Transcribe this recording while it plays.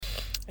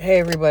Hey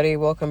everybody,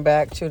 welcome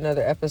back to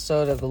another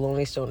episode of the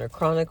Lonely Stoner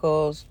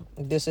Chronicles.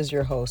 This is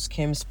your host,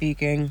 Kim,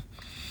 speaking.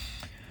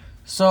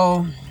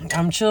 So,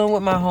 I'm chilling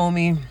with my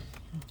homie,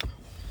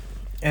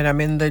 and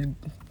I'm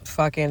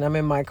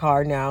in my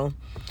car now,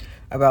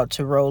 about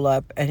to roll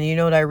up, and you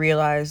know what I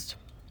realized?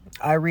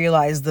 I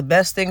realized the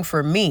best thing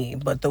for me,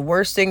 but the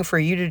worst thing for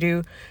you to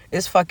do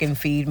is fucking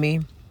feed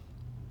me.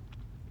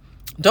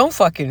 Don't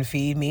fucking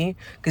feed me,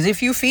 because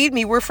if you feed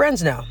me, we're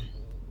friends now.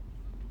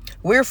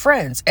 We're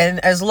friends. And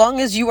as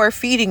long as you are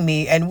feeding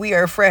me and we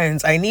are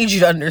friends, I need you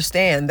to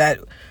understand that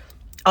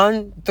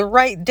on the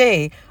right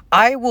day,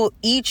 I will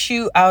eat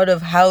you out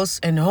of house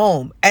and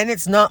home. And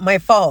it's not my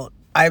fault.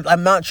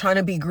 I'm not trying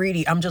to be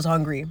greedy. I'm just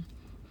hungry.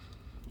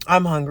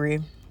 I'm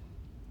hungry.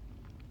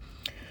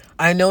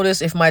 I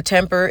notice if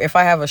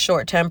I have a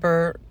short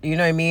temper, you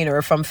know what I mean? Or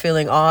if I'm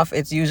feeling off,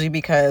 it's usually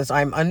because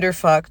I'm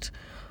underfucked,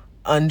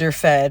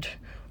 underfed,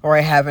 or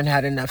I haven't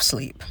had enough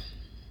sleep.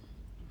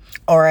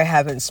 Or I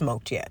haven't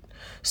smoked yet.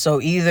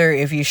 So either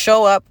if you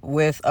show up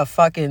with a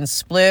fucking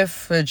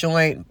spliff, a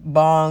joint,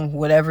 bong,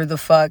 whatever the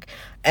fuck,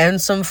 and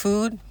some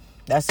food,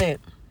 that's it.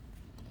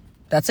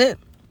 That's it.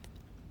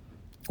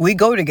 We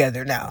go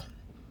together now.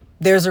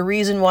 There's a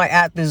reason why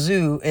at the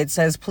zoo it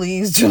says,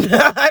 please do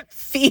not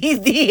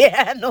feed the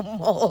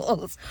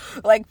animals.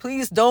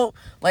 Please don't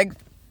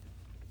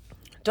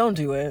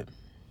do it.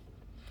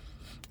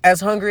 As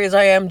hungry as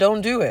I am,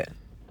 don't do it.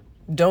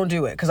 Don't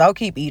do it, because I'll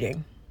keep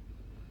eating.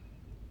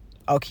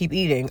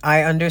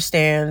 I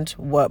understand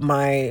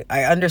my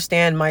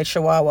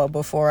chihuahua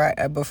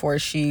before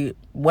she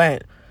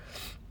went.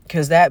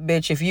 Because that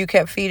bitch, if you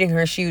kept feeding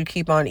her, she would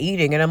keep on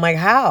eating. And I'm like,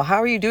 how? How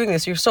are you doing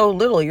this? You're so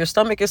little. Your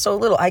stomach is so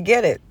little. I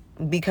get it.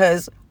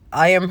 Because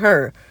I am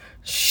her.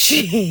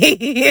 She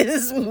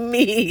is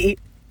me.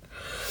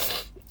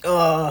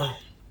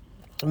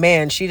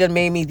 Man, she done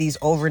made me these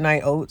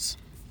overnight oats.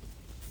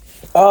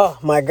 Oh,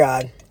 my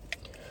God.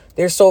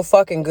 They're so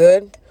fucking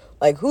good.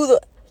 Who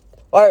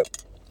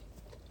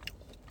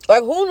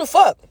in the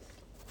fuck?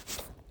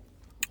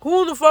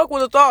 Who the fuck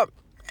would have thought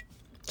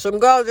some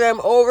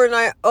goddamn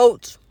overnight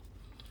oats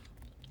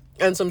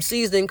and some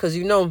seasoning? Because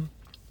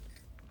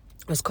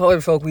as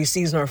colored folk, we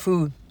season our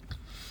food.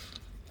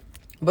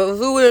 But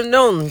who would have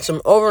known some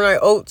overnight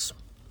oats,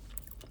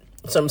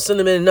 some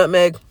cinnamon and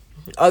nutmeg,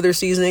 other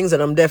seasonings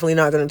that I'm definitely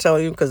not going to tell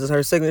you because it's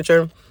her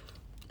signature,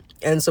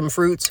 and some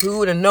fruits? Who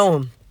would have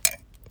known?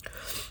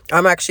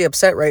 I'm actually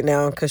upset right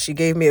now because she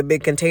gave me a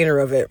big container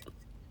of it.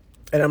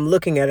 And I'm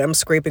looking at it, I'm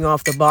scraping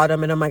off the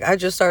bottom, and I'm like, I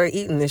just started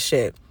eating this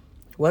shit.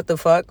 What the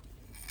fuck?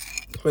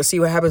 Let's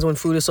see what happens when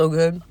food is so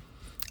good.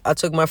 I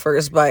took my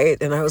first bite,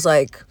 and I was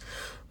like,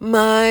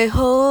 my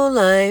whole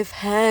life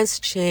has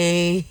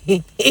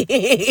changed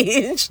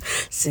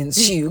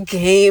since you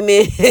came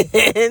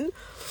in.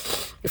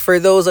 For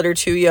those that are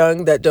too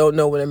young that don't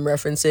know what I'm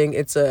referencing,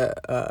 it's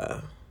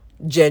a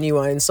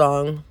Genuine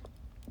song.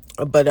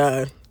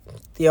 But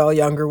y'all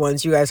younger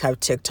ones, you guys have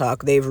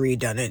TikTok. They've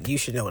redone it. You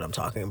should know what I'm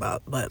talking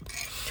about. But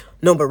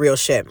real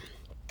shit.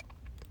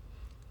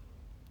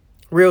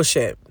 Real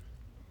shit.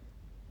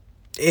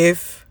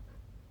 If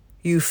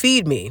you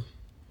feed me,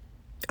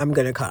 I'm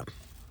going to come.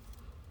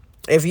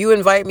 If you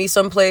invite me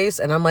someplace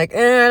and I'm like,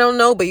 I don't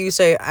know, but you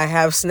say I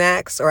have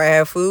snacks or I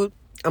have food,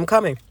 I'm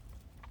coming.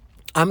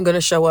 I'm going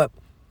to show up.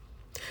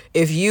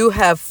 If you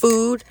have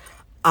food,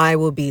 I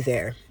will be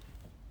there.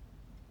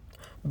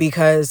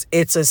 Because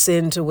it's a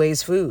sin to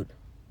waste food.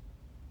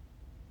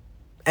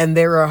 And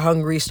there are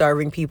hungry,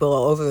 starving people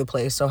all over the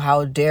place. So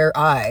how dare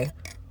I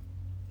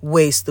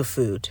waste the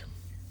food?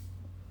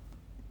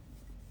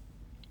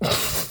 I'm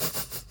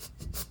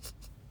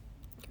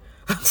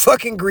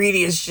fucking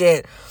greedy as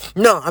shit.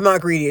 No, I'm not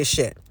greedy as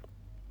shit.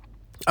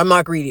 I'm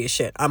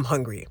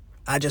hungry.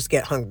 I just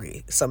get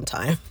hungry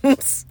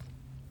sometimes.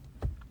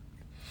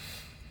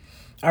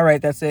 All right,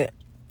 that's it.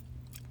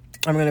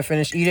 I'm going to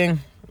finish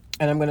eating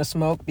and I'm going to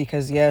smoke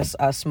because, yes,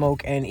 I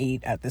smoke and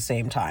eat at the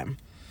same time.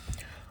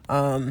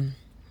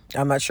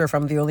 I'm not sure if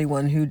I'm the only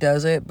one who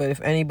does it, but if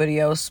anybody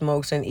else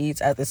smokes and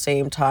eats at the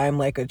same time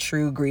like a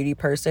true greedy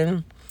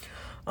person,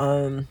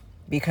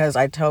 because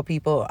I tell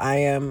people I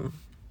am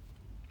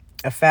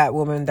a fat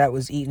woman that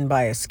was eaten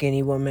by a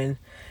skinny woman.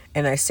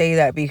 And I say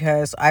that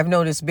because I've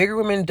noticed bigger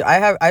women,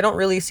 I don't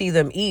really see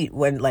them eat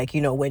when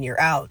you're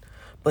out.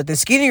 But the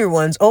skinnier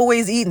ones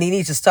always eat and they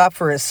need to stop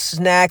for a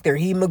snack. Their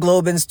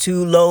hemoglobin's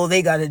too low.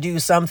 They got to do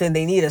something.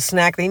 They need a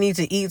snack. They need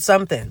to eat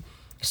something.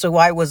 So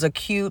I was a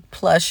cute,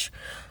 plush,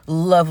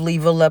 lovely,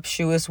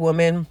 voluptuous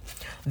woman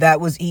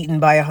that was eaten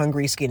by a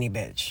hungry, skinny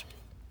bitch.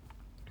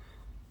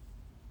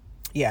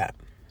 Yeah.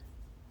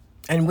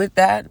 And with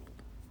that,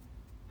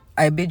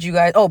 I bid you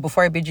guys... Oh,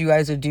 before I bid you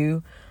guys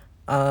adieu,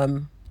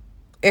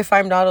 if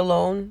I'm not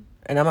alone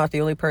and I'm not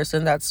the only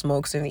person that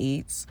smokes and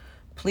eats,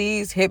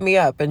 please hit me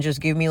up and just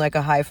give me like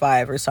a high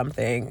five or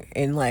something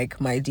in like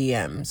my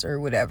DMs or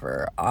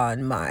whatever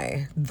on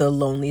my The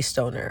Lonely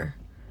Stoner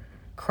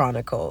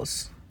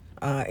Chronicles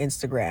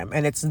Instagram.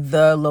 And it's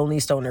The Lonely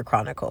Stoner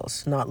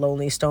Chronicles, not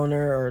Lonely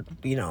Stoner or,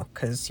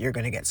 because you're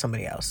going to get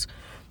somebody else.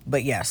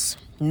 But yes,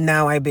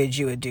 now I bid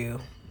you adieu.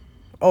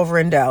 over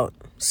in doubt,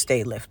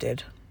 stay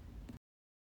lifted.